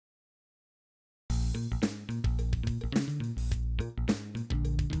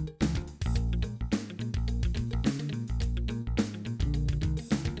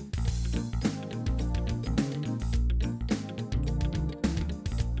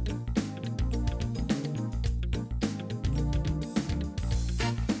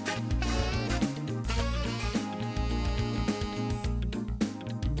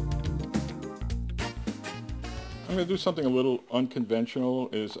I'm going to do something a little unconventional.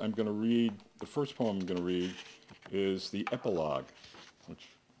 Is I'm going to read, the first poem I'm going to read is the epilogue, which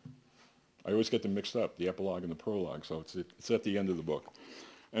I always get them mixed up, the epilogue and the prologue, so it's at the end of the book.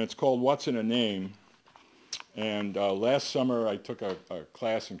 And it's called What's in a Name? And last summer I took a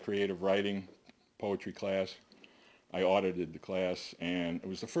class in creative writing, poetry class. I audited the class, and it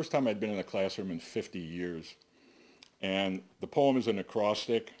was the first time I'd been in a classroom in 50 years. And the poem is an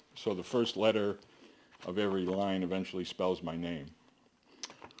acrostic, so the first letter of every line eventually spells my name.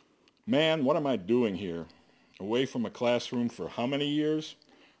 Man, what am I doing here? Away from a classroom for how many years?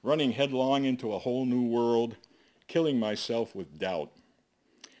 Running headlong into a whole new world, killing myself with doubt.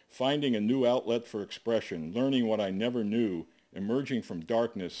 Finding a new outlet for expression, learning what I never knew, emerging from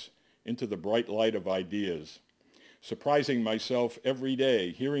darkness into the bright light of ideas. Surprising myself every day,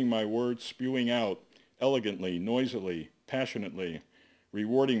 hearing my words spewing out elegantly, noisily, passionately,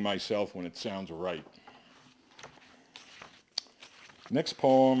 rewarding myself when it sounds right. Next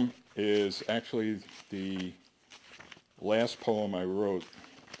poem is actually the last poem I wrote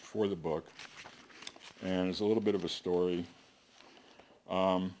for the book, and it's a little bit of a story.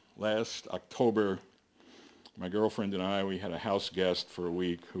 Last October, my girlfriend and I, we had a house guest for a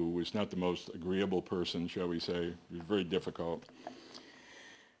week who was not the most agreeable person, shall we say. It was very difficult.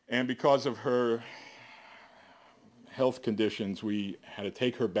 And because of her health conditions, we had to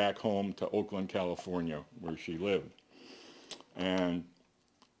take her back home to Oakland, California, where she lived. And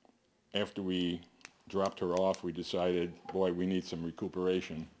after we dropped her off, we decided, boy, we need some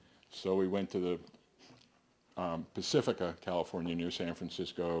recuperation. So we went to the Ithaca, California, near San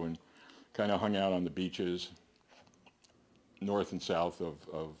Francisco, and kind of hung out on the beaches north and south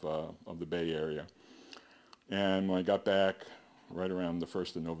of the Bay Area. And when I got back, right around the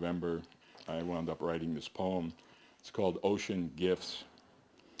 1st of November, I wound up writing this poem. It's called Ocean Gifts.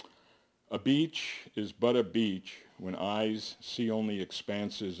 A beach is but a beach when eyes see only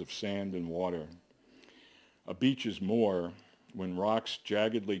expanses of sand and water. A beach is more when rocks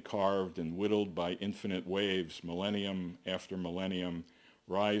jaggedly carved and whittled by infinite waves, millennium after millennium,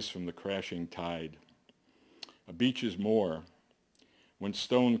 rise from the crashing tide. A beach is more when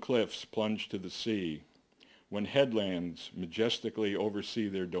stone cliffs plunge to the sea, when headlands majestically oversee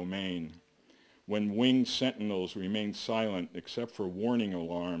their domain, when winged sentinels remain silent except for warning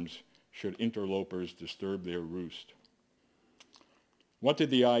alarms should interlopers disturb their roost. What did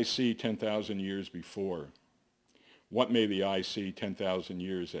the eye see 10,000 years before? What may the eye see 10,000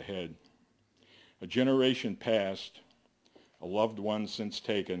 years ahead? A generation past, a loved one since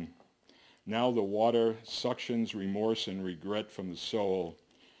taken. Now the water suctions remorse and regret from the soul,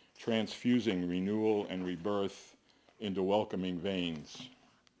 transfusing renewal and rebirth into welcoming veins.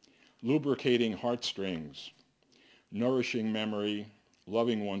 Lubricating heartstrings, nourishing memory,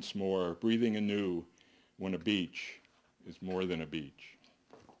 loving once more, breathing anew when a beach is more than a beach.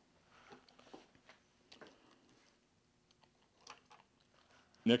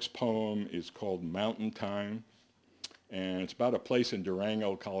 Next poem is called Mountain Time, and it's about a place in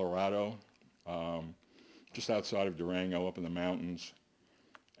Durango, Colorado, just outside of Durango, up in the mountains.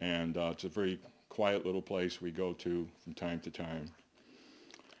 And it's a very quiet little place we go to from time to time.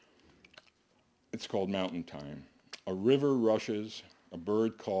 It's called Mountain Time. A river rushes, a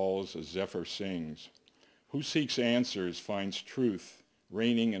bird calls, a zephyr sings. Who seeks answers finds truth,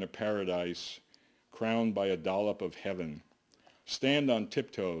 reigning in a paradise, crowned by a dollop of heaven. Stand on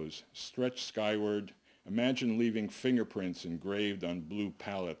tiptoes, stretch skyward, imagine leaving fingerprints engraved on blue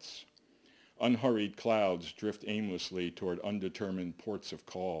palettes. Unhurried clouds drift aimlessly toward undetermined ports of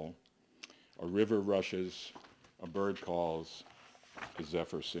call. A river rushes, a bird calls, a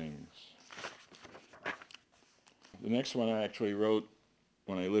zephyr sings. The next one I actually wrote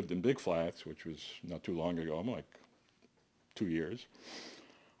when I lived in Big Flats, which was not too long ago, like 2 years.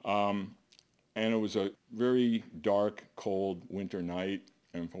 And it was a very dark, cold winter night,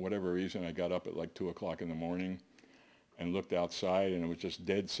 and for whatever reason I got up at like 2 o'clock in the morning and looked outside, and it was just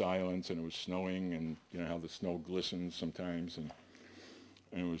dead silence, and it was snowing, and you know how the snow glistens sometimes, and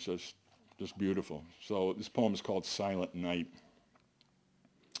it was just beautiful. So this poem is called Silent Night.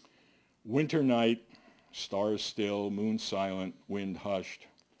 Winter night, stars still, moon silent, wind hushed.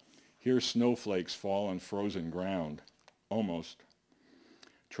 Here snowflakes fall on frozen ground, almost.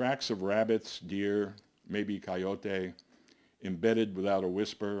 Tracks of rabbits, deer, maybe coyote, embedded without a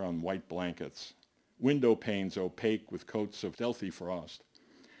whisper on white blankets. Window panes opaque with coats of stealthy frost.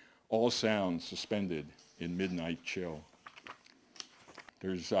 All sounds suspended in midnight chill.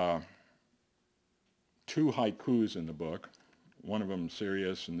 There's 2 haikus in the book. One of them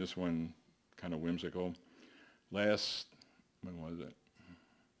serious and this one kind of whimsical. When was it?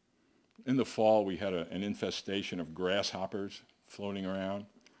 In the fall, we had an infestation of grasshoppers floating around.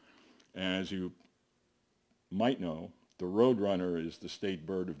 And as you might know, the roadrunner is the state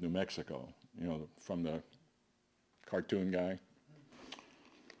bird of New Mexico, you know, from the cartoon guy.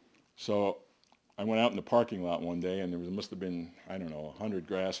 So I went out in the parking lot one day, and must have been, I don't know, 100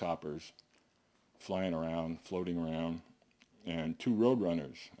 grasshoppers flying around, floating around, and 2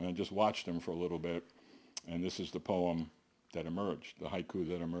 roadrunners. And I just watched them for a little bit, and this is the poem that emerged, the haiku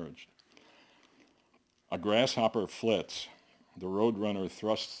that emerged. A grasshopper flits, the roadrunner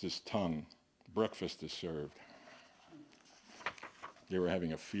thrusts his tongue, breakfast is served. They were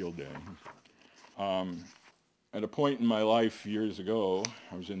having a field day. At a point in my life years ago,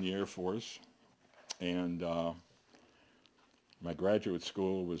 I was in the Air Force, and my graduate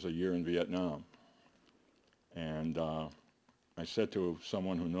school was a year in Vietnam. And I said to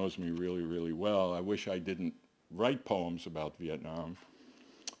someone who knows me really, really well, I wish I didn't write poems about Vietnam.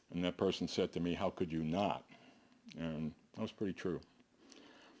 And that person said to me, how could you not? And that was pretty true.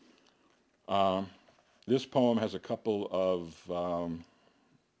 This poem has a couple of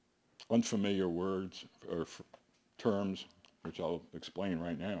unfamiliar words or terms, which I'll explain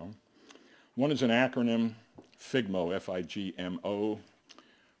right now. One is an acronym, FIGMO, F-I-G-M-O,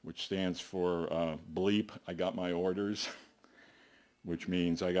 which stands for bleep, I got my orders, which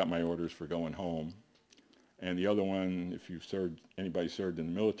means I got my orders for going home. And the other one, if you've served, anybody served in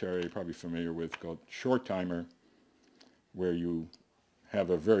the military, you're probably familiar with, called short timer, where you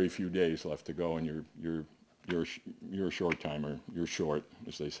have a very few days left to go, and you're a short timer. You're short,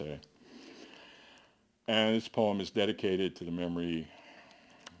 as they say. And this poem is dedicated to the memory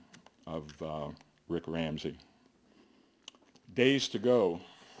of Rick Ramsey. Days to go,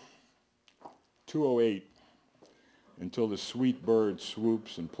 2:08, until the sweet bird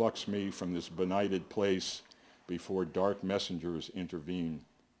swoops and plucks me from this benighted place before dark messengers intervene.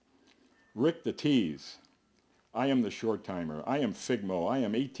 Rick the tease. I am the short timer. I am Figmo. I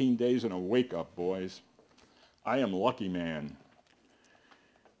am 18 days in a wake-up, boys. I am lucky man.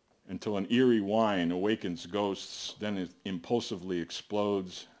 Until an eerie whine awakens ghosts, then it impulsively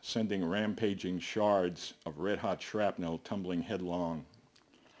explodes, sending rampaging shards of red-hot shrapnel tumbling headlong.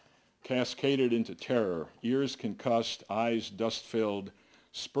 Cascaded into terror, ears concussed, eyes dust-filled,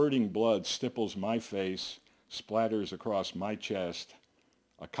 spurting blood stipples my face, splatters across my chest.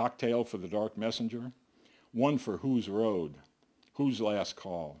 A cocktail for the dark messenger? One for whose road? Whose last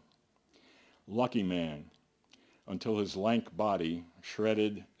call? Lucky man, until his lank body,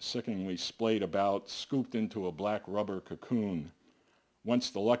 shredded, sickeningly splayed about, scooped into a black rubber cocoon. Once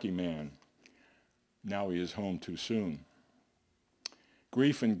the lucky man, now he is home too soon.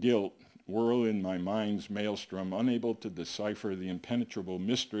 Grief and guilt whirl in my mind's maelstrom, unable to decipher the impenetrable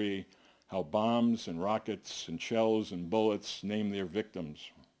mystery, how bombs and rockets and shells and bullets name their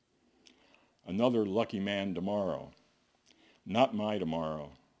victims. Another lucky man tomorrow. Not my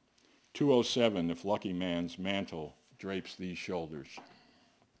tomorrow. 2:07 if lucky man's mantle drapes these shoulders.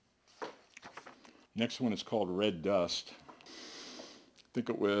 Next one is called Red Dust. I think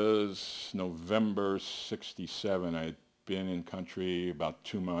it was November 67. I had been in country about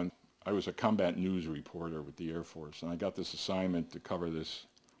 2 months. I was a combat news reporter with the Air Force, and I got this assignment to cover this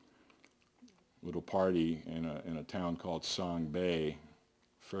little party in a town called Song Bay,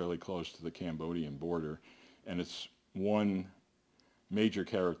 fairly close to the Cambodian border. And its one major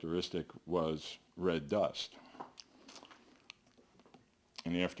characteristic was red dust.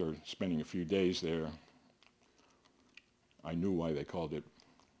 And after spending a few days there, I knew why they called it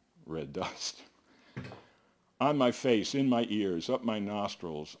red dust. On my face, in my ears, up my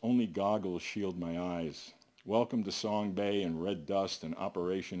nostrils, only goggles shield my eyes. Welcome to Song Bay and red dust and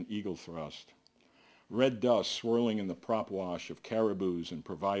Operation Eagle Thrust. Red dust swirling in the prop wash of caribous and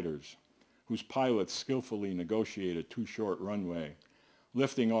providers, whose pilots skillfully negotiate a too short runway,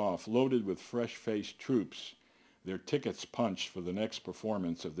 lifting off, loaded with fresh-faced troops, their tickets punched for the next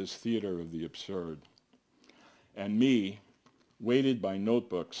performance of this theater of the absurd. And me, weighted by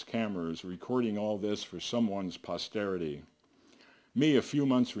notebooks, cameras, recording all this for someone's posterity. Me, a few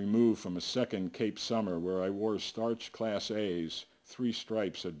months removed from a second Cape Summer where I wore starched Class A's, 3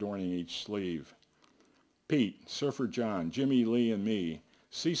 stripes adorning each sleeve. Pete, Surfer John, Jimmy Lee and me,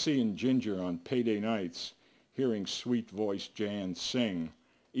 Cece and Ginger on payday nights, hearing sweet-voiced Jan sing,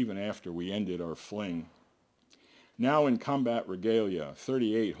 even after we ended our fling. Now in combat regalia,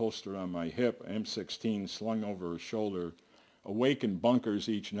 38 holstered on my hip, M16 slung over her shoulder, awake in bunkers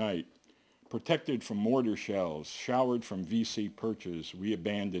each night, protected from mortar shells, showered from VC perches, we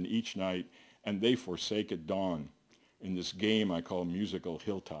abandon each night, and they forsake at dawn, in this game I call musical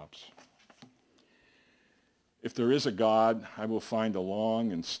hilltops. If there is a God, I will find a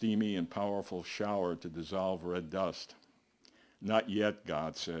long and steamy and powerful shower to dissolve red dust. Not yet,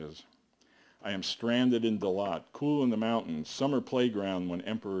 God says. I am stranded in Dalat, cool in the mountains, summer playground when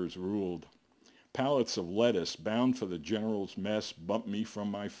emperors ruled. Pallets of lettuce bound for the general's mess bump me from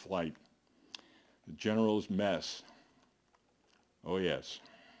my flight. The general's mess. Oh yes.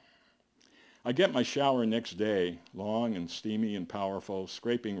 I get my shower next day, long and steamy and powerful,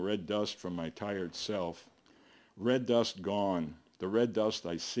 scraping red dust from my tired self. Red dust gone, the red dust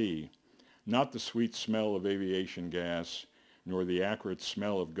I see, not the sweet smell of aviation gas, nor the acrid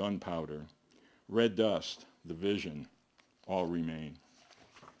smell of gunpowder. Red dust, the vision, all remain.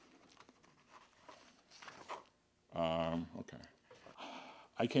 Okay.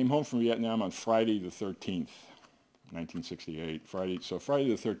 I came home from Vietnam on Friday the 13th, 1968. Friday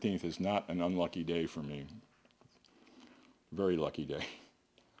the 13th is not an unlucky day for me. Very lucky day.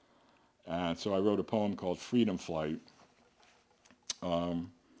 And so I wrote a poem called Freedom Flight. At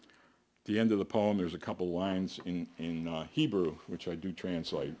the end of the poem, there's a couple lines in Hebrew, which I do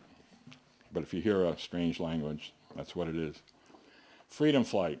translate. But if you hear a strange language, that's what it is. Freedom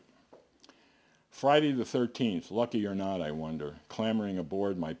Flight. Friday the 13th, lucky or not, I wonder, clamoring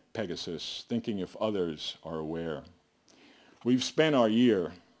aboard my Pegasus, thinking if others are aware. We've spent our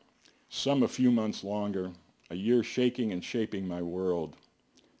year, some a few months longer, a year shaking and shaping my world.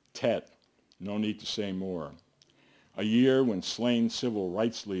 Tet, no need to say more. A year when slain civil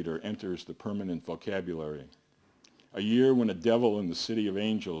rights leader enters the permanent vocabulary. A year when a devil in the city of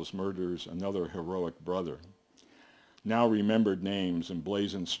angels murders another heroic brother. Now remembered names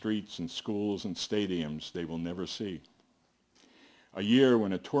emblazoned streets and schools and stadiums they will never see. A year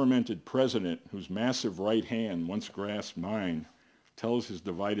when a tormented president whose massive right hand once grasped mine tells his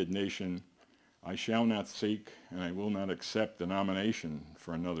divided nation, I shall not seek and I will not accept the nomination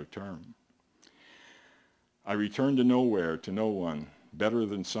for another term. I return to nowhere, to no one, better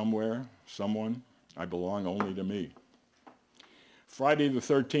than somewhere, someone, I belong only to me. Friday the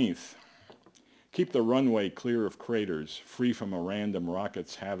 13th. Keep the runway clear of craters, free from a random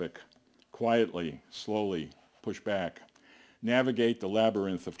rocket's havoc. Quietly, slowly, push back. Navigate the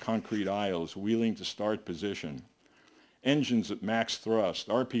labyrinth of concrete aisles, wheeling to start position. Engines at max thrust,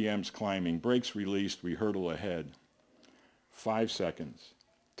 RPMs climbing, brakes released, we hurtle ahead. 5 seconds,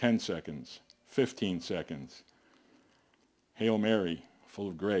 10 seconds, 15 seconds. Hail Mary, full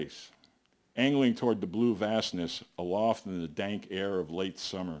of grace. Angling toward the blue vastness, aloft in the dank air of late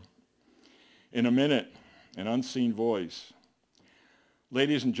summer. In a minute, an unseen voice.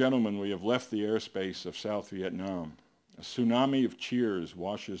 Ladies and gentlemen, we have left the airspace of South Vietnam. A tsunami of cheers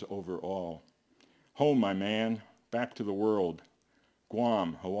washes over all. Home, my man, back to the world.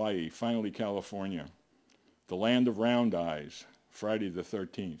 Guam, Hawaii, finally California. The land of round eyes, Friday the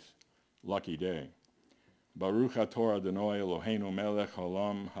 13th. Lucky day. Baruch atah Adonai Eloheinu melech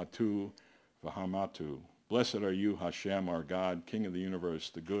haolam hatu v'hamatu. Blessed are you, Hashem, our God, King of the universe,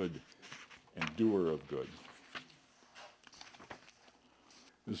 the good and doer of good.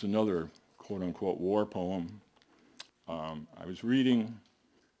 This is another quote-unquote war poem. I was reading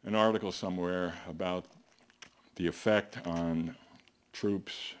an article somewhere about the effect on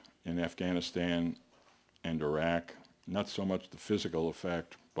troops in Afghanistan and Iraq. Not so much the physical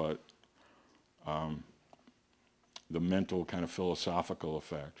effect, but the mental kind of philosophical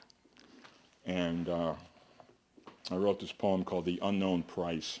effect. And I wrote this poem called The Unknown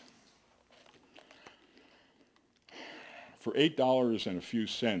Price. For $8 and a few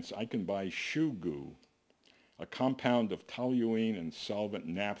cents, I can buy shoe goo, a compound of toluene and solvent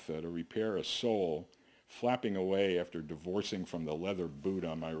naphtha to repair a sole flapping away after divorcing from the leather boot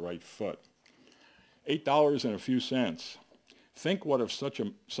on my right foot. $8 and a few cents. Think what if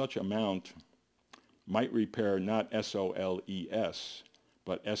such amount might repair not S-O-L-E-S,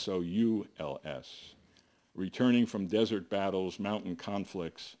 but S-O-U-L-S. Returning from desert battles, mountain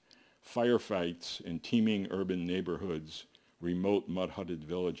conflicts, firefights in teeming urban neighborhoods, remote mud-hutted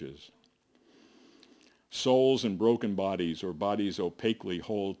villages. Souls and broken bodies, or bodies opaquely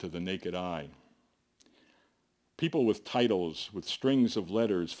whole to the naked eye. People with titles, with strings of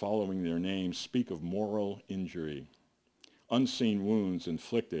letters following their names, speak of moral injury. Unseen wounds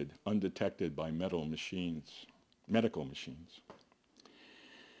inflicted, undetected by medical machines.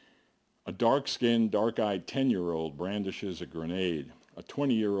 A dark-skinned, dark-eyed 10-year-old brandishes a grenade. A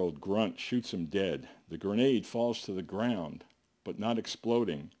 20-year-old grunt shoots him dead. The grenade falls to the ground, but not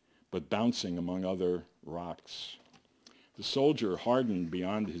exploding, but bouncing among other rocks. The soldier hardened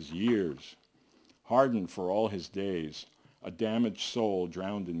beyond his years, hardened for all his days, a damaged soul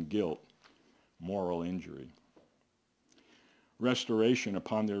drowned in guilt, moral injury. Restoration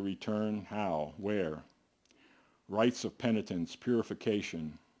upon their return, how, where? rites of penitence,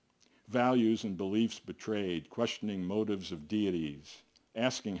 purification, values and beliefs betrayed, questioning motives of deities,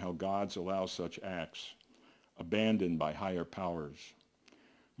 asking how gods allow such acts, abandoned by higher powers,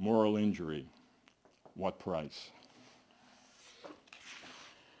 moral injury, what price?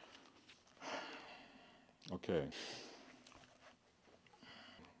 Okay,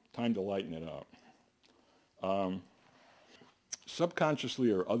 time to lighten it up.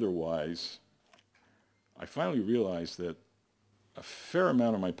 Subconsciously or otherwise, I finally realized that a fair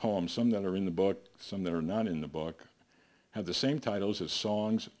amount of my poems, some that are in the book, some that are not in the book, have the same titles as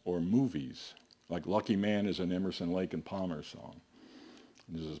songs or movies. Like Lucky Man is an Emerson, Lake and Palmer song.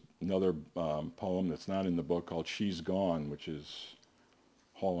 There's another poem that's not in the book called She's Gone, which is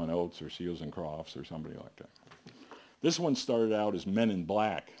Hall & Oates or Seals and Crofts or somebody like that. This one started out as Men in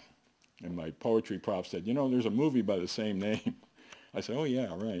Black. And my poetry prof said, you know, there's a movie by the same name. I said, oh yeah,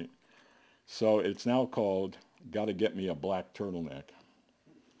 right. So it's now called Gotta Get Me a Black Turtleneck.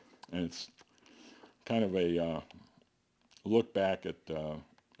 And it's kind of a look back at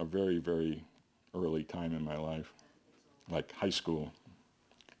a very, very early time in my life, like high school,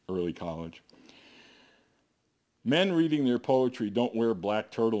 early college. Men reading their poetry don't wear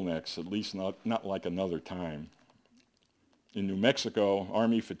black turtlenecks, at least not like another time. In New Mexico,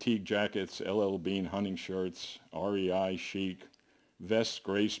 Army fatigue jackets, LL Bean hunting shirts, REI chic, vests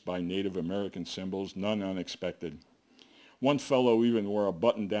graced by Native American symbols, none unexpected. One fellow even wore a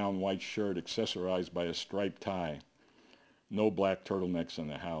button-down white shirt accessorized by a striped tie. No black turtlenecks in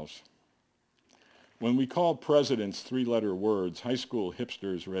the house. When we called presidents three-letter words, high school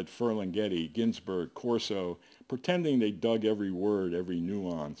hipsters read Ferlinghetti, Ginsberg, Corso, pretending they dug every word, every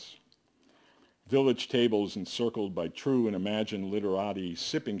nuance. Village tables encircled by true and imagined literati,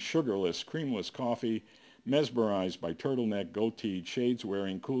 sipping sugarless, creamless coffee, mesmerized by turtleneck, goateed,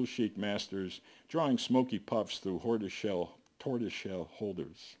 shades-wearing, cool chic masters, drawing smoky puffs through tortoiseshell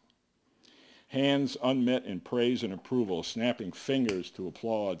holders. Hands unmet in praise and approval, snapping fingers to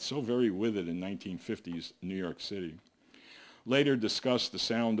applaud, so very vivid in 1950s New York City. Later discussed the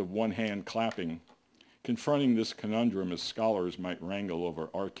sound of one hand clapping, confronting this conundrum as scholars might wrangle over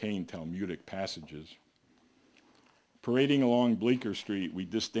arcane Talmudic passages. Parading along Bleecker Street, we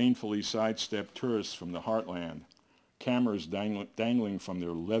disdainfully sidestepped tourists from the heartland, cameras dangling from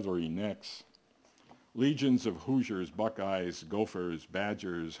their leathery necks. Legions of Hoosiers, Buckeyes, Gophers,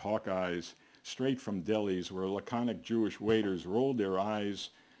 Badgers, Hawkeyes, straight from delis where laconic Jewish waiters rolled their eyes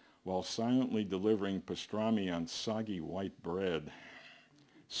while silently delivering pastrami on soggy white bread,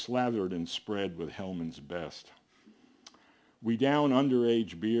 slathered and spread with Hellman's best. We down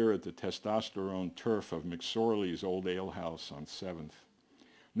underage beer at the testosterone turf of McSorley's old alehouse on 7th.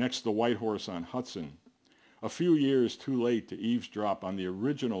 Next, the White Horse on Hudson, a few years too late to eavesdrop on the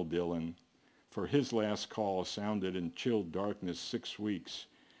original Dylan, for his last call sounded in chilled darkness 6 weeks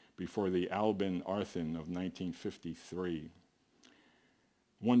before the Albin Arthin of 1953.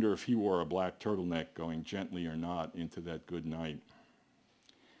 Wonder if he wore a black turtleneck going gently or not into that good night.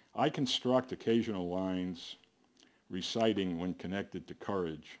 I construct occasional lines, reciting when connected to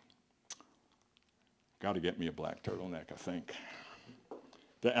courage. Got to get me a black turtleneck, I think.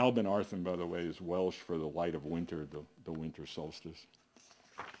 The Albin Arthin, by the way, is Welsh for the light of winter, the winter solstice.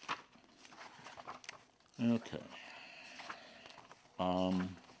 Okay.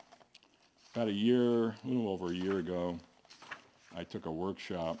 About a little over a year ago, I took a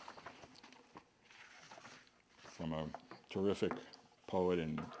workshop from a terrific poet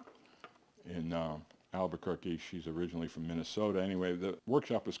in Albuquerque. She's originally from Minnesota. Anyway, the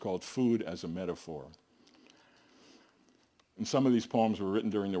workshop was called Food as a Metaphor. And some of these poems were written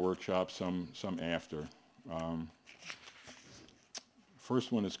during the workshop, some after.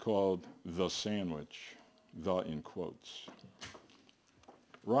 First one is called The Sandwich, the in quotes.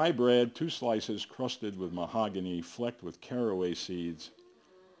 Rye bread, 2 slices crusted with mahogany, flecked with caraway seeds,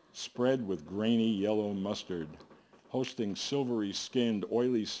 spread with grainy yellow mustard, hosting silvery skinned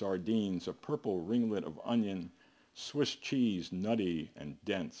oily sardines, a purple ringlet of onion, Swiss cheese, nutty and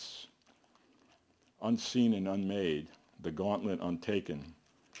dense. Unseen and unmade, the gauntlet untaken,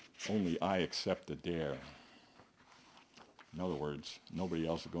 only I accept the dare. In other words, nobody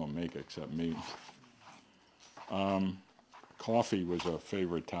else is going to make it except me. Coffee was a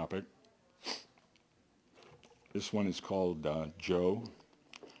favorite topic. This one is called Joe.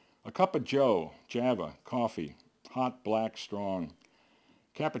 A cup of Joe, Java, coffee, hot, black, strong.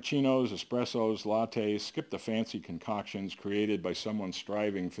 Cappuccinos, espressos, lattes, skip the fancy concoctions created by someone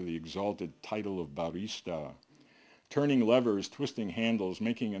striving for the exalted title of barista. Turning levers, twisting handles,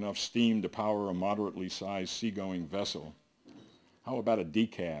 making enough steam to power a moderately sized seagoing vessel. How about a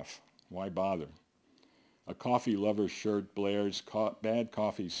decaf? Why bother? A coffee lover's shirt blares, bad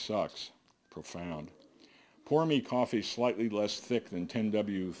coffee sucks. Profound. Pour me coffee slightly less thick than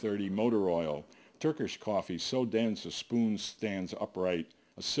 10W30 motor oil. Turkish coffee so dense a spoon stands upright.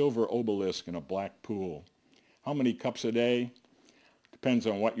 A silver obelisk in a black pool. How many cups a day? Depends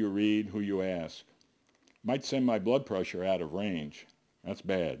on what you read, who you ask. Might send my blood pressure out of range. That's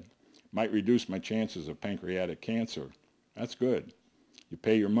bad. Might reduce my chances of pancreatic cancer. That's good. You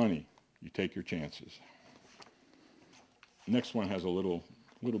pay your money. You take your chances. Next one has a little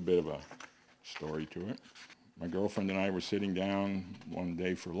bit of a story to it. My girlfriend and I were sitting down one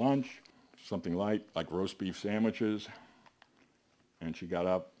day for lunch, something light, like roast beef sandwiches. And she got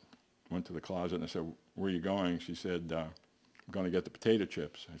up, went to the closet, and I said, "Where are you going?" She said, "I'm going to get the potato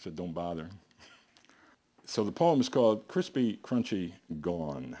chips." I said, "Don't bother." So the poem is called Crispy, Crunchy,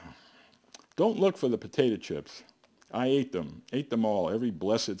 Gone. Don't look for the potato chips. I ate them all, every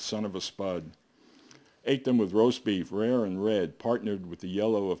blessed son of a spud. Ate them with roast beef, rare and red, partnered with the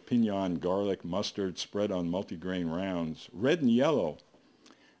yellow of pinon, garlic, mustard, spread on multigrain rounds. Red and yellow,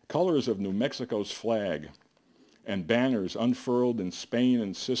 colors of New Mexico's flag, and banners unfurled in Spain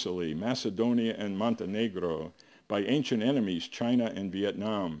and Sicily, Macedonia and Montenegro, by ancient enemies, China and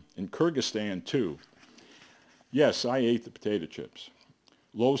Vietnam, in Kyrgyzstan too. Yes, I ate the potato chips.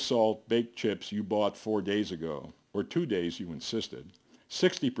 Low-salt baked chips you bought 4 days ago, or 2 days you insisted.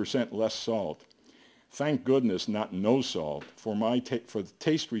 60% less salt. Thank goodness not no salt, for the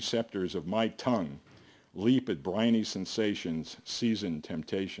taste receptors of my tongue leap at briny sensations, seasoned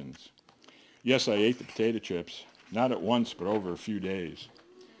temptations. Yes, I ate the potato chips, not at once but over a few days.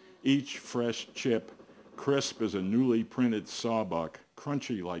 Each fresh chip, crisp as a newly printed sawbuck,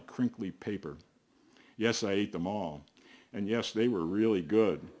 crunchy like crinkly paper. Yes, I ate them all. And yes, they were really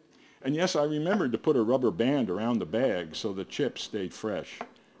good. And yes, I remembered to put a rubber band around the bag so the chips stayed fresh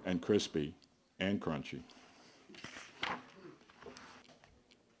and crispy and crunchy.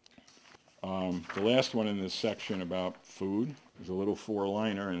 The last one in this section about food is a little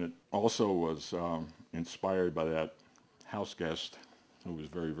four-liner, and it also was inspired by that house guest who was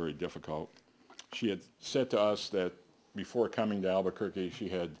very, very difficult. She had said to us that before coming to Albuquerque, she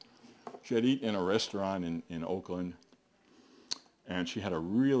had eaten in a restaurant in Oakland, and she had a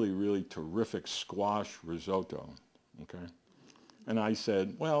really, really terrific squash risotto, okay? And I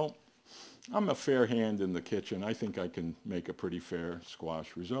said, well, I'm a fair hand in the kitchen. I think I can make a pretty fair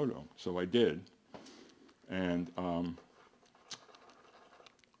squash risotto. So I did. And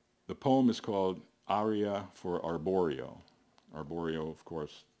the poem is called Aria for Arborio. Arborio, of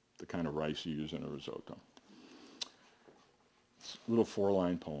course, the kind of rice you use in a risotto. It's a little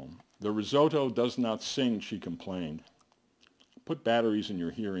four-line poem. The risotto does not sing, she complained. Put batteries in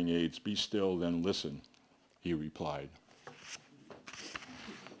your hearing aids. Be still, then listen, he replied.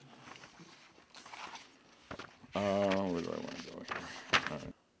 Where do I want to go here? All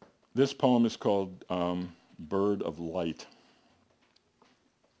right. This poem is called Bird of Light.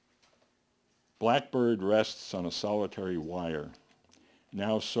 Blackbird rests on a solitary wire,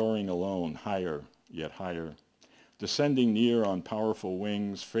 now soaring alone, higher, yet higher, descending near on powerful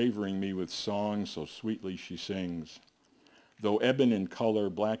wings, favoring me with song so sweetly she sings. Though ebon in color,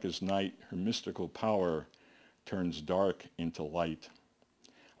 black as night, her mystical power turns dark into light.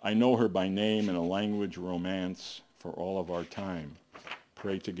 I know her by name in a language romance for all of our time.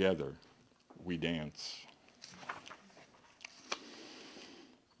 Pray together, we dance.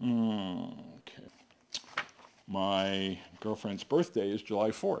 Okay. My girlfriend's birthday is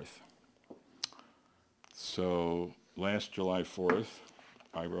July 4th. So last July 4th,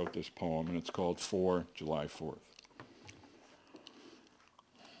 I wrote this poem, and it's called For July 4th.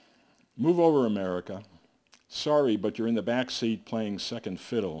 Move over, America. Sorry, but you're in the back seat playing second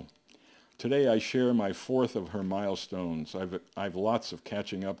fiddle. Today I share my fourth of her milestones. I've lots of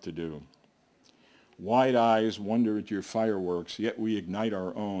catching up to do. Wide eyes wonder at your fireworks, yet we ignite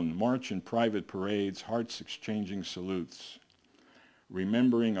our own. March in private parades, hearts exchanging salutes.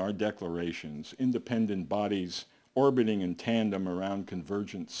 Remembering our declarations, independent bodies orbiting in tandem around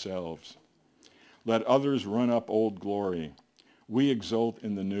convergent selves. Let others run up old glory. We exult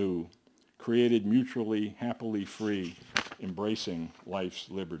in the new, created mutually, happily free, embracing life's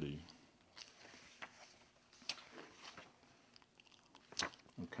liberty.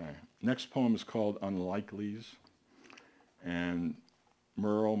 Okay, next poem is called Unlikelies, and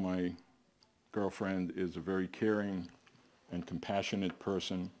Merle, my girlfriend, is a very caring and compassionate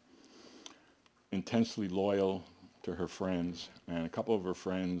person, intensely loyal to her friends, and a couple of her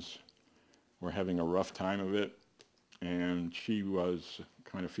friends were having a rough time of it, and she was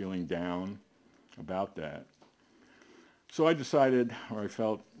kind of feeling down about that. So I decided, or I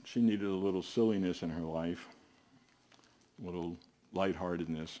felt she needed a little silliness in her life, a little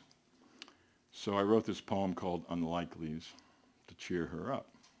lightheartedness. So I wrote this poem called Unlikelies to cheer her up.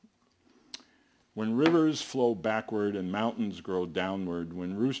 When rivers flow backward and mountains grow downward,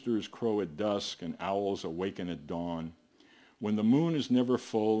 when roosters crow at dusk and owls awaken at dawn, when the moon is never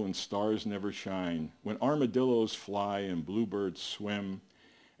full and stars never shine, when armadillos fly and bluebirds swim,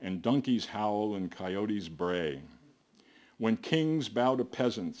 and donkeys howl and coyotes bray, when kings bow to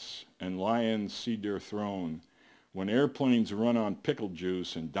peasants and lions cede their throne, when airplanes run on pickle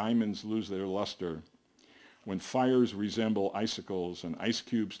juice and diamonds lose their luster, when fires resemble icicles and ice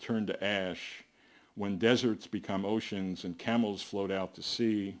cubes turn to ash, when deserts become oceans and camels float out to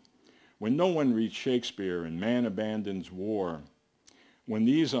sea, when no one reads Shakespeare and man abandons war, when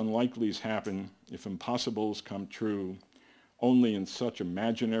these unlikelies happen, if impossibles come true, only in such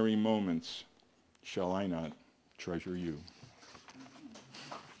imaginary moments shall I not treasure you.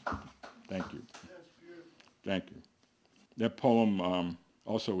 Thank you. Thank you. That poem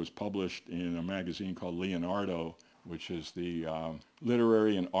also was published in a magazine called Leonardo, which is the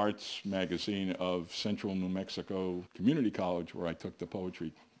literary and arts magazine of Central New Mexico Community College, where I took the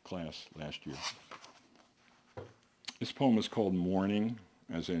poetry class last year. This poem is called Morning,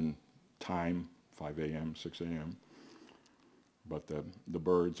 as in time, 5 a.m., 6 a.m. But the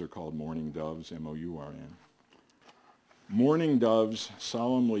birds are called mourning doves, M-O-U-R-N. Morning doves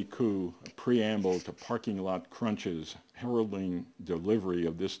solemnly coo, a preamble to parking lot crunches, heralding delivery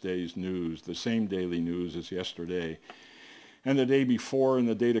of this day's news, the same daily news as yesterday, and the day before and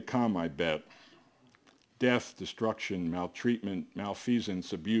the day to come, I bet. Death, destruction, maltreatment,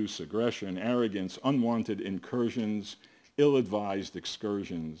 malfeasance, abuse, aggression, arrogance, unwanted incursions, ill-advised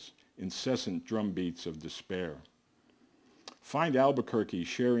excursions, incessant drumbeats of despair. Find Albuquerque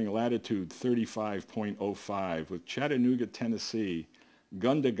sharing latitude 35.05 with Chattanooga, Tennessee,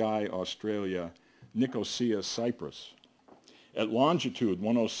 Gundagai, Australia, Nicosia, Cyprus. At longitude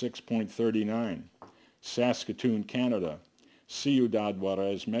 106.39, Saskatoon, Canada, Ciudad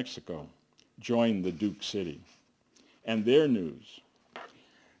Juarez, Mexico. Join the Duke City. And their news.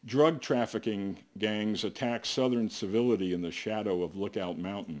 Drug trafficking gangs attack southern civility in the shadow of Lookout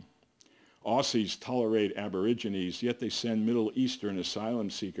Mountain. Aussies tolerate Aborigines, yet they send Middle Eastern asylum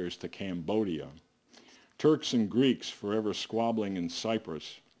seekers to Cambodia. Turks and Greeks forever squabbling in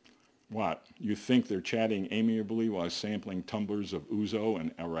Cyprus. What, you think they're chatting amiably while sampling tumblers of ouzo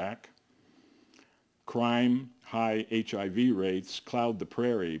in Iraq? Crime, high HIV rates cloud the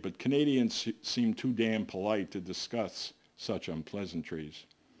prairie, but Canadians seem too damn polite to discuss such unpleasantries.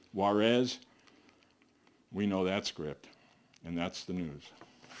 Juarez, we know that script, and that's the news.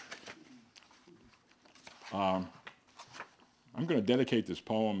 I'm going to dedicate this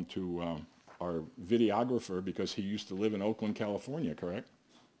poem to our videographer because he used to live in Oakland, California, correct?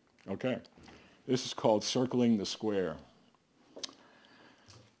 Okay. This is called Circling the Square.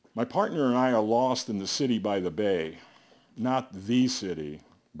 My partner and I are lost in the city by the bay. Not the city,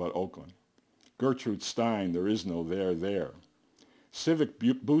 but Oakland. Gertrude Stein, there is no there. Civic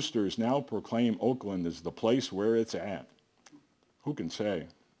boosters now proclaim Oakland as the place where it's at. Who can say?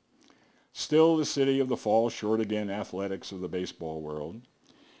 Still the city of the fall short again athletics of the baseball world,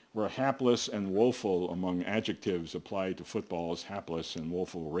 where hapless and woeful among adjectives applied to football's hapless and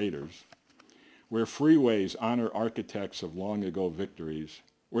woeful Raiders, where freeways honor architects of long ago victories,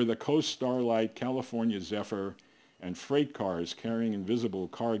 where the Coast Starlight, California Zephyr, and freight cars carrying invisible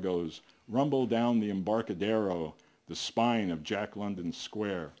cargoes rumble down the Embarcadero, the spine of Jack London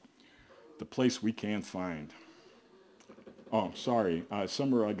Square, the place we can't find. Oh, sorry,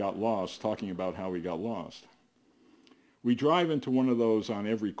 somewhere I got lost talking about how we got lost. We drive into one of those on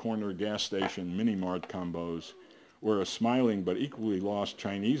every corner gas station mini-mart combos where a smiling but equally lost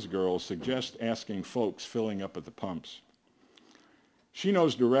Chinese girl suggests asking folks filling up at the pumps. She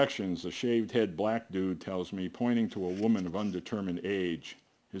knows directions, a shaved-head black dude tells me, pointing to a woman of undetermined age,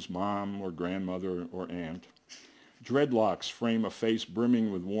 his mom or grandmother or aunt. Dreadlocks frame a face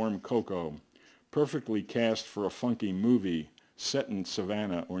brimming with warm cocoa, perfectly cast for a funky movie set in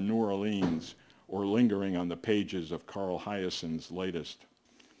Savannah or New Orleans or lingering on the pages of Carl Hyacint's latest.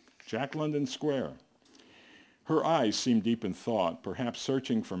 Jack London Square. Her eyes seem deep in thought, perhaps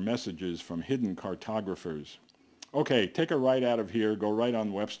searching for messages from hidden cartographers. Okay, take a right out of here, go right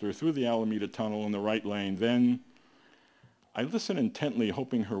on Webster, through the Alameda Tunnel in the right lane, then... I listen intently,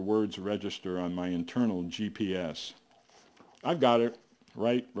 hoping her words register on my internal GPS. I've got it.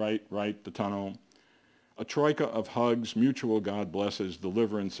 Right, the tunnel. A troika of hugs, mutual God blesses,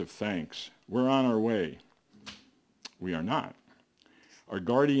 deliverance of thanks. We're on our way. We are not. Our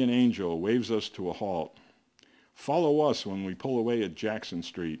guardian angel waves us to a halt. Follow us when we pull away at Jackson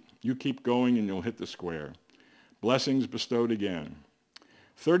Street. You keep going and you'll hit the square. Blessings bestowed again.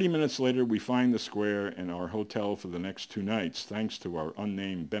 30 minutes later, we find the square and our hotel for the next 2 nights, thanks to our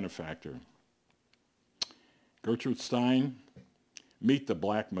unnamed benefactor. Gertrude Stein, meet the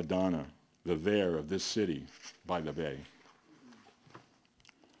Black Madonna, the there of this city by the bay.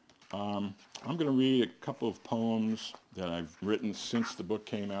 I'm going to read a couple of poems that I've written since the book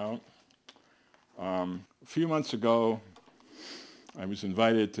came out. A few months ago, I was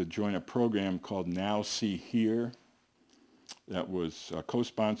invited to join a program called Now See Here that was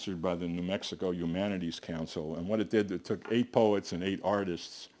co-sponsored by the New Mexico Humanities Council. And what it did, it took 8 poets and 8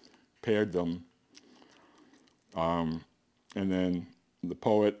 artists, paired them, and then the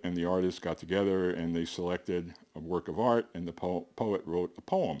poet and the artist got together and they selected a work of art, and the poet wrote a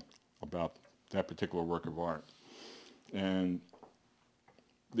poem about that particular work of art. And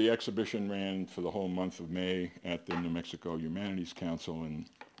the exhibition ran for the whole month of May at the New Mexico Humanities Council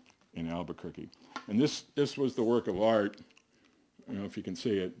in Albuquerque. And this was the work of art. I don't know if you can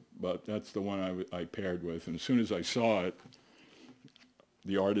see it, but that's the one I paired with. And as soon as I saw it,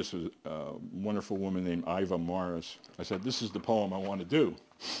 the artist was a wonderful woman named Iva Morris. I said, this is the poem I want to do,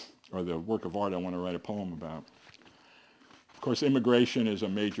 or the work of art I want to write a poem about. Of course, immigration is a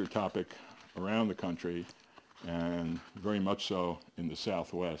major topic around the country, and very much so in the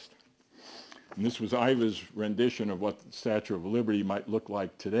Southwest. And this was Iva's rendition of what the Statue of Liberty might look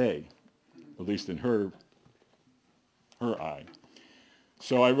like today, at least in her eye.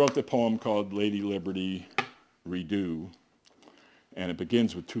 So I wrote the poem called Lady Liberty Redo, and it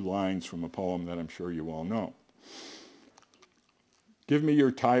begins with 2 lines from a poem that I'm sure you all know. Give me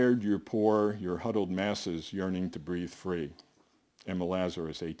your tired, your poor, your huddled masses yearning to breathe free. Emma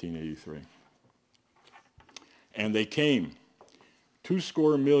Lazarus, 1883. And they came,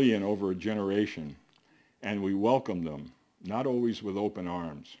 2 million over a generation, and we welcomed them, not always with open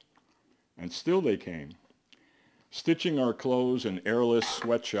arms. And still they came, stitching our clothes in airless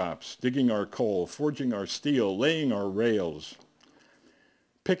sweatshops, digging our coal, forging our steel, laying our rails.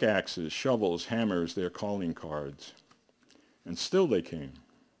 Pickaxes, shovels, hammers, their calling cards. And still they came,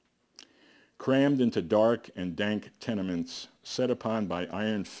 crammed into dark and dank tenements, set upon by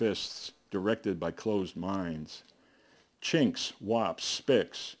iron fists, directed by closed minds. Chinks, wops,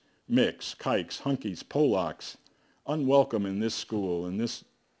 spics, micks, kikes, hunkies, Polacks, unwelcome in this school, in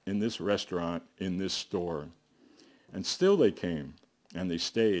this restaurant, in this store. And still they came, and they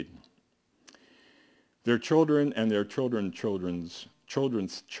stayed. Their children and their children's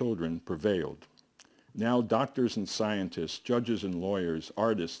children prevailed. Now doctors and scientists, judges and lawyers,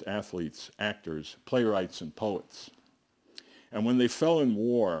 artists, athletes, actors, playwrights and poets. And when they fell in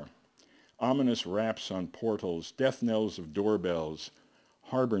war, ominous raps on portals, death knells of doorbells,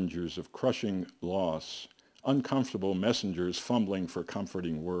 harbingers of crushing loss, uncomfortable messengers fumbling for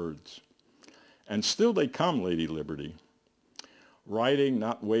comforting words. And still they come, Lady Liberty, riding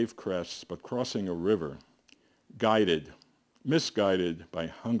not wave crests, but crossing a river, guided, misguided by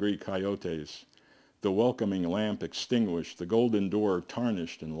hungry coyotes, the welcoming lamp extinguished, the golden door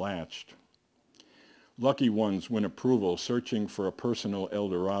tarnished and latched. Lucky ones win approval, searching for a personal El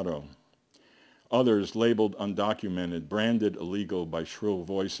Dorado. Others, labeled undocumented, branded illegal by shrill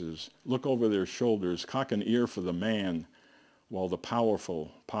voices, look over their shoulders, cock an ear for the man, while the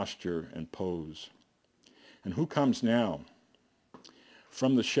powerful posture and pose. And who comes now?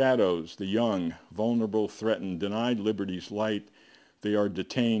 From the shadows, the young, vulnerable, threatened, denied liberty's light, they are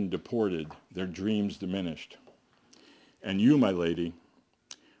detained, deported, their dreams diminished. And you, my lady,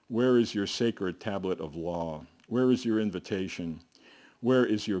 where is your sacred tablet of law? Where is your invitation? Where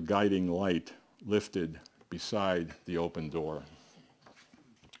is your guiding light lifted beside the open door?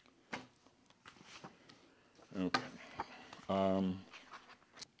 Okay.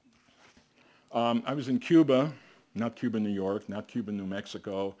 I was in Cuba, not Cuba, New York, not Cuba, New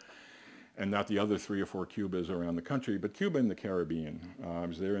Mexico, and not the other 3 or 4 Cubas around the country, but Cuba in the Caribbean. I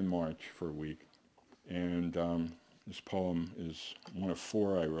was there in March for a week, and this poem is one of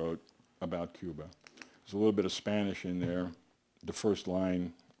 4 I wrote about Cuba. There's a little bit of Spanish in there. The first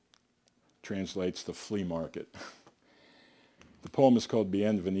line translates to flea market. The poem is called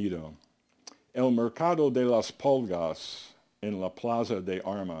Bienvenido. El mercado de las pulgas en la plaza de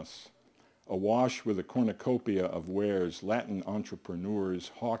armas, awash with a cornucopia of wares Latin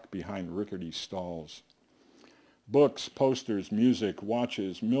entrepreneurs hawk behind rickety stalls. Books, posters, music,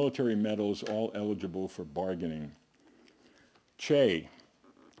 watches, military medals, all eligible for bargaining. Che,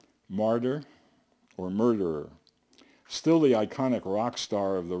 martyr or murderer, still the iconic rock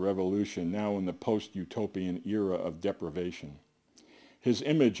star of the revolution, now in the post-utopian era of deprivation. his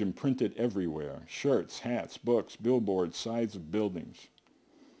image imprinted everywhere, shirts, hats, books, billboards, sides of buildings.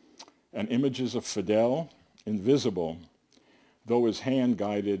 And images of Fidel, invisible, though his hand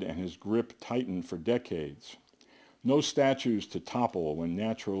guided and his grip tightened for decades. No statues to topple when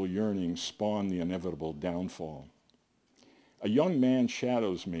natural yearnings spawn the inevitable downfall. A young man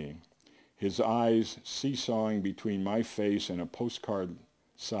shadows me, his eyes seesawing between my face and a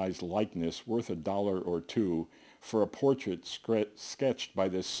postcard-sized likeness worth $1 or $2 for a portrait sketched by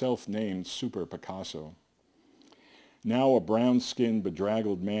this self-named Super Picasso. Now a brown-skinned,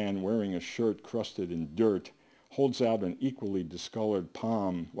 bedraggled man wearing a shirt crusted in dirt holds out an equally discolored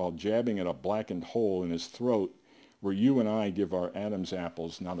palm while jabbing at a blackened hole in his throat where you and I give our Adam's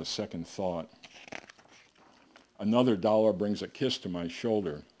apples not a second thought. Another dollar brings a kiss to my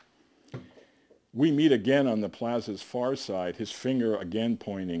shoulder. We meet again on the plaza's far side, his finger again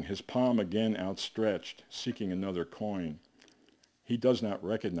pointing, his palm again outstretched, seeking another coin. He does not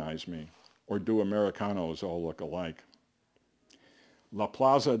recognize me, or do Americanos all look alike? La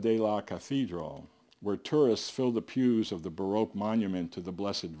Plaza de la Catedral, where tourists fill the pews of the Baroque monument to the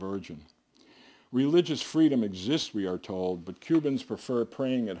Blessed Virgin. Religious freedom exists, we are told, but Cubans prefer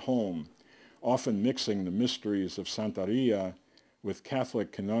praying at home, often mixing the mysteries of Santeria with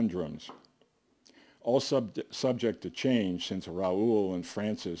Catholic conundrums, all subject to change since Raul and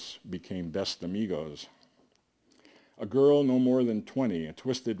Francis became best amigos. A girl no more than 20, a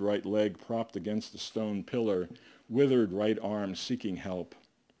twisted right leg propped against a stone pillar, withered right arm seeking help.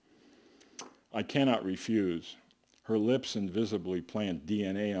 I cannot refuse. Her lips invisibly plant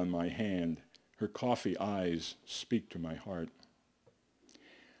DNA on my hand. Her coffee eyes speak to my heart.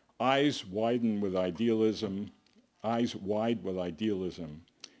 Eyes wide with idealism.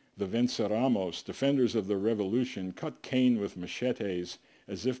 The Venceramos, defenders of the revolution, cut cane with machetes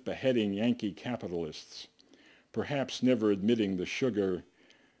as if beheading Yankee capitalists, perhaps never admitting the sugar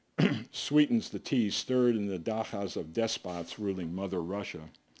sweetens the tea stirred in the dajas of despots ruling Mother Russia.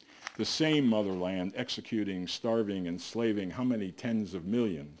 The same motherland executing, starving, enslaving how many tens of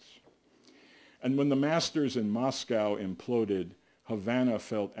millions? And when the masters in Moscow imploded, Havana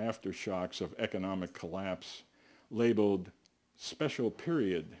felt aftershocks of economic collapse, labeled special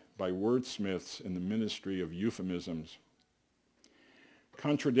period by wordsmiths in the Ministry of Euphemisms.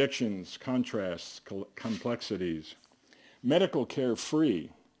 Contradictions, contrasts, complexities. Medical care free,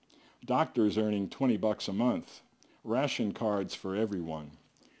 doctors earning $20 a month, ration cards for everyone.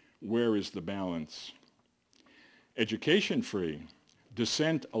 Where is the balance? Education free,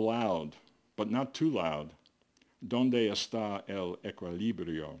 dissent allowed, but not too loud. Donde está el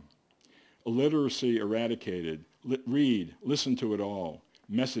equilibrio? Illiteracy eradicated. Read, listen to it all.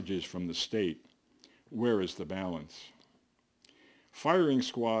 Messages from the state. Where is the balance? Firing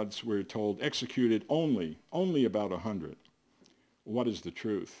squads, we're told, executed only about 100. What is the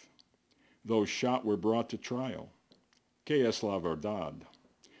truth? Those shot were brought to trial. ¿Qué es la verdad?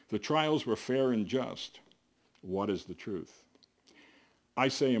 The trials were fair and just. What is the truth? I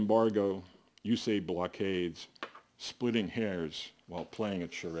say embargo, you say blockades, splitting hairs while playing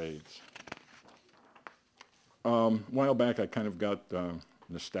at charades. A while back I kind of got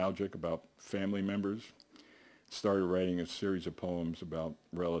nostalgic about family members. Started writing a series of poems about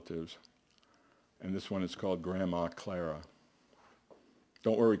relatives. And this one is called Grandma Clara.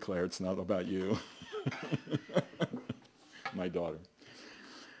 Don't worry, Claire, it's not about you. My daughter.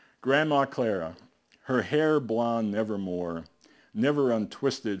 Grandma Clara, her hair blonde nevermore, never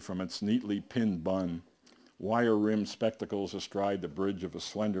untwisted from its neatly pinned bun, wire-rimmed spectacles astride the bridge of a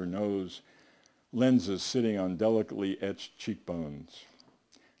slender nose, lenses sitting on delicately etched cheekbones.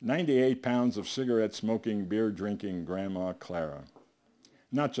 98 pounds of cigarette-smoking, beer-drinking Grandma Clara.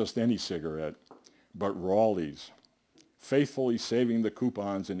 Not just any cigarette, but Rawleys, faithfully saving the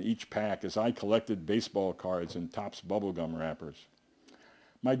coupons in each pack as I collected baseball cards in Topps bubblegum wrappers.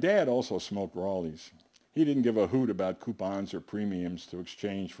 My dad also smoked Rawleys. He didn't give a hoot about coupons or premiums to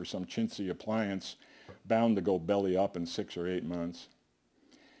exchange for some chintzy appliance bound to go belly up in 6 or 8 months.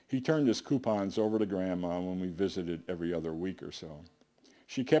 He turned his coupons over to Grandma when we visited every other week or so.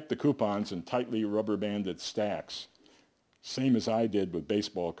 She kept the coupons in tightly rubber-banded stacks, same as I did with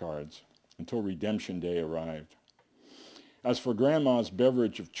baseball cards, until redemption day arrived. As for Grandma's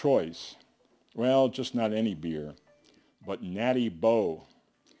beverage of choice, well, just not any beer, but Natty Boh,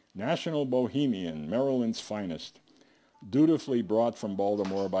 National Bohemian, Maryland's finest, dutifully brought from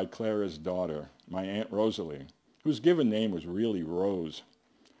Baltimore by Clara's daughter, my Aunt Rosalie, whose given name was really Rose.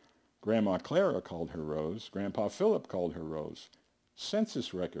 Grandma Clara called her Rose. Grandpa Philip called her Rose.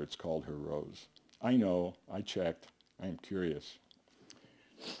 Census records called her Rose. I know, I checked, I am curious.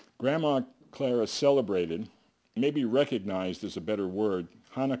 Grandma Clara celebrated, maybe recognized is a better word,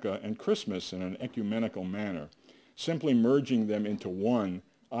 Hanukkah and Christmas in an ecumenical manner, simply merging them into one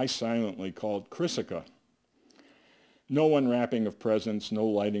I silently called Chrisica. No unwrapping of presents, no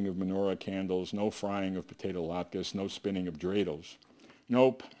lighting of menorah candles, no frying of potato latkes, no spinning of dreidels.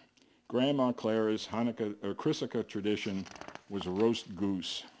 Nope. Grandma Clara's Hanukkah or Chrisica tradition was a roast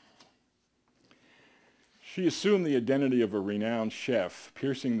goose. She assumed the identity of a renowned chef,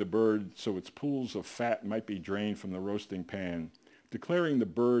 piercing the bird so its pools of fat might be drained from the roasting pan, declaring the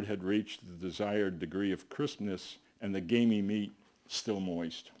bird had reached the desired degree of crispness and the gamey meat still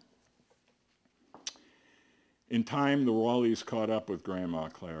moist. In time, the Rawleys caught up with Grandma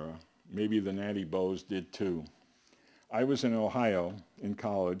Clara. Maybe the Natty Bows did too. I was in Ohio in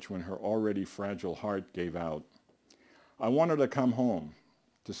college when her already fragile heart gave out. I wanted to come home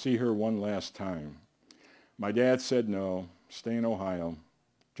to see her one last time. My dad said no, stay in Ohio,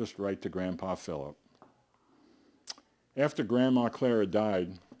 just write to Grandpa Philip. After Grandma Clara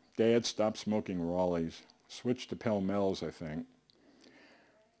died, Dad stopped smoking Rawleys, switched to Pell Mells, I think.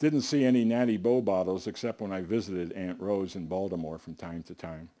 Didn't see any Natty Boh bottles except when I visited Aunt Rose in Baltimore from time to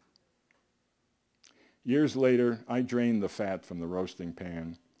time. Years later, I drained the fat from the roasting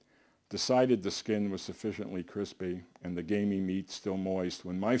pan, decided the skin was sufficiently crispy and the gamey meat still moist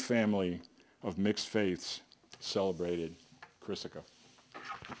when my family of mixed faiths celebrated Chrisica.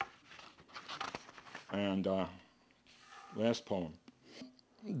 And last poem.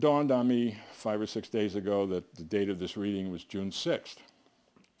 It dawned on me 5 or 6 days ago that the date of this reading was June 6th.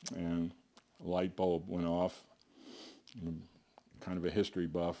 And a light bulb went off. I'm kind of a history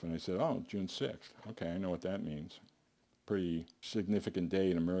buff, and I said, oh, June 6th. Okay, I know what that means. Pretty significant day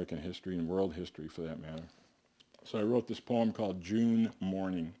in American history and world history, for that matter. So I wrote this poem called June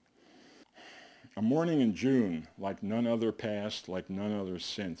Morning. A morning in June, like none other past, like none other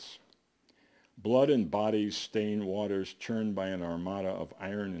since. Blood and bodies stain waters churned by an armada of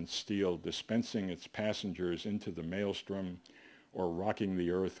iron and steel, dispensing its passengers into the maelstrom or rocking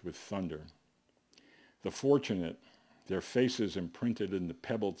the earth with thunder. The fortunate, their faces imprinted in the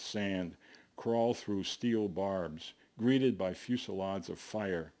pebbled sand, crawl through steel barbs, greeted by fusillades of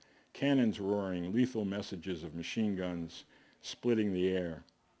fire, cannons roaring, lethal messages of machine guns splitting the air,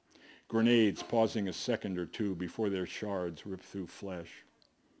 grenades pausing a second or two before their shards rip through flesh.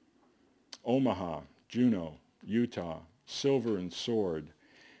 Omaha, Juneau, Utah, Silver and Sword,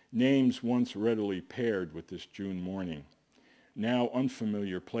 names once readily paired with this June morning. Now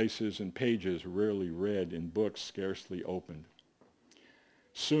unfamiliar places and pages rarely read in books scarcely opened.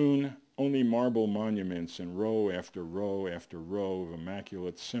 Soon, only marble monuments and row after row after row of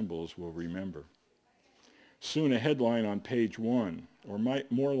immaculate symbols will remember. Soon a headline on page 1, or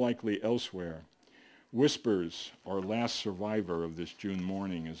more likely elsewhere, whispers, our last survivor of this June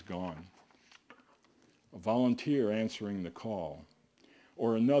morning is gone. A volunteer answering the call,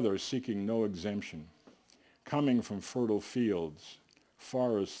 or another seeking no exemption, coming from fertile fields,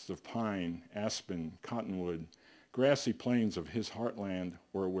 forests of pine, aspen, cottonwood, grassy plains of his heartland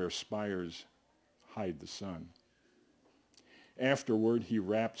or where spires hide the sun. Afterward, he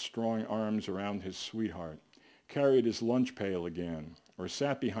wrapped strong arms around his sweetheart, carried his lunch pail again, or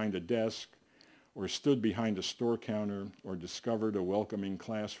sat behind a desk, or stood behind a store counter, or discovered a welcoming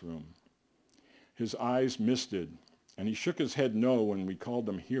classroom. His eyes misted, and he shook his head no when we called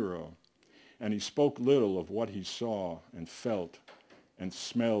him hero, and he spoke little of what he saw and felt and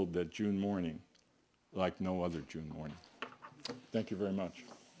smelled that June morning, like no other June morning. Thank you very much.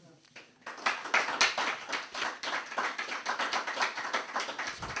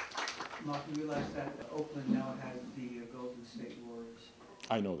 Mark, you realize that Oakland now has the Golden State Warriors.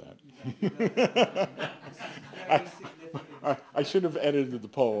 I know that. Very significant. I should have edited the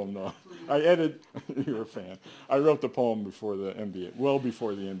poem, though. You're a fan. I wrote the poem before the NBA, well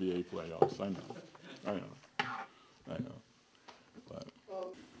before the NBA playoffs. I know. But,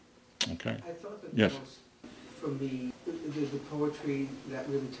 okay. I thought that Yes. for me, the poetry that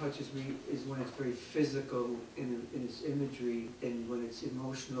really touches me is when it's very physical in its imagery and when it's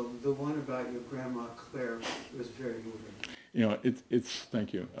emotional. The one about your grandma Claire was very moving. You know, it's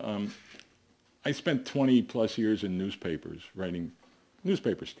thank you. I spent 20 plus years in newspapers writing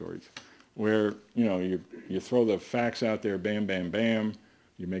newspaper stories where, you know, you throw the facts out there, bam, bam, bam,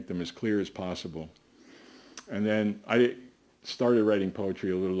 you make them as clear as possible. And then I started writing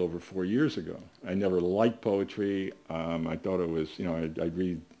poetry a little over 4 years ago. I never liked poetry. I thought it was, you know, I'd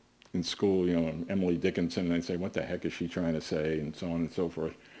read in school, you know, Emily Dickinson, and I'd say, what the heck is she trying to say, and so on and so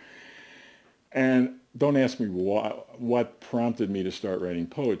forth. And don't ask me what prompted me to start writing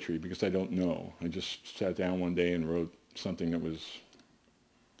poetry, because I don't know. I just sat down one day and wrote something that was,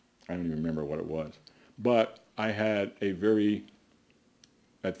 I don't even remember what it was. But I had a very,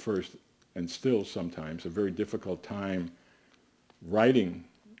 at first, and still sometimes, a very difficult time writing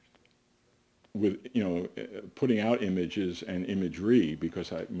with, putting out images and imagery,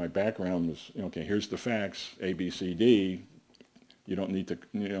 because my background was, okay, here's the facts, A, B, C, D. You don't need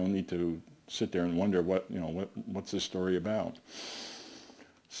to sit there and wonder what's this story about.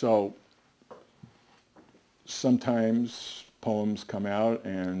 So sometimes poems come out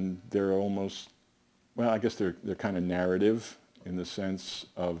and they're almost, well, I guess they're kind of narrative in the sense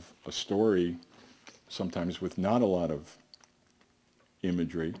of a story, sometimes with not a lot of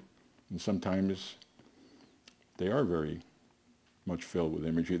imagery, and sometimes they are very much filled with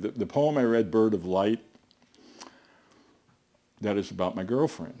imagery. The poem I read, Bird of Light, that is about my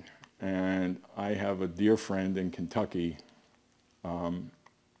girlfriend. And I have a dear friend in Kentucky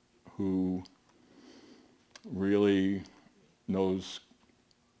who really knows,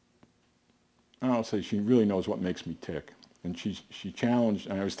 I'll say she really knows what makes me tick. And she challenged,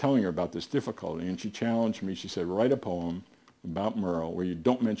 and I was telling her about this difficulty, and she challenged me. She said, write a poem about Merle where you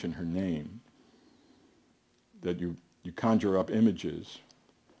don't mention her name, that you conjure up images.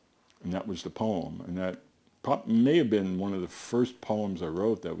 And that was the poem. And that may have been one of the first poems I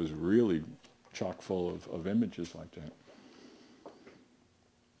wrote that was really chock full of images like that.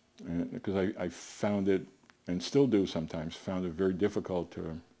 And because I found it, and still do sometimes, found it very difficult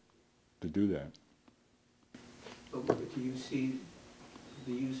to do that. But do you see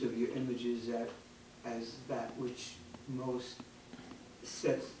the use of your images as that which most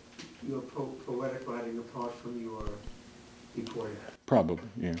sets your poetic writing apart from your reporting? Probably,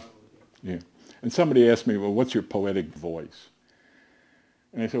 yeah. Yeah. And somebody asked me, well, what's your poetic voice?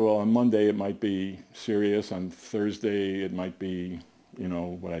 And I said, well, on Monday it might be serious. On Thursday it might be,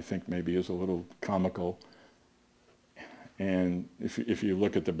 what I think maybe is a little comical. And if you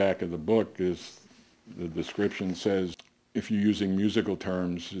look at the back of the book, the description says, if you're using musical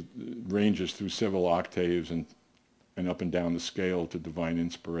terms, it ranges through several octaves and up and down the scale to divine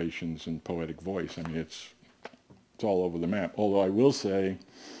inspirations and poetic voice. I mean, it's all over the map. Although I will say,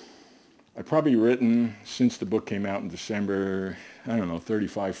 I've probably written, since the book came out in December,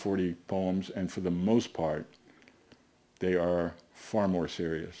 35, 40 poems, and for the most part, they are far more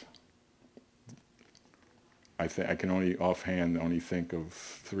serious. I can only offhand think of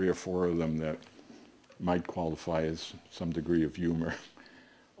 3 or 4 of them that might qualify as some degree of humor.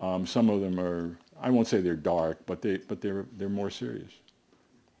 Some of them are, I won't say they're dark, but they're more serious.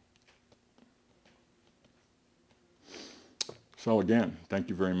 So again, thank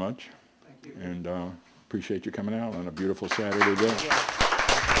you very much. Thank you. And appreciate you coming out on a beautiful Saturday day. Yeah.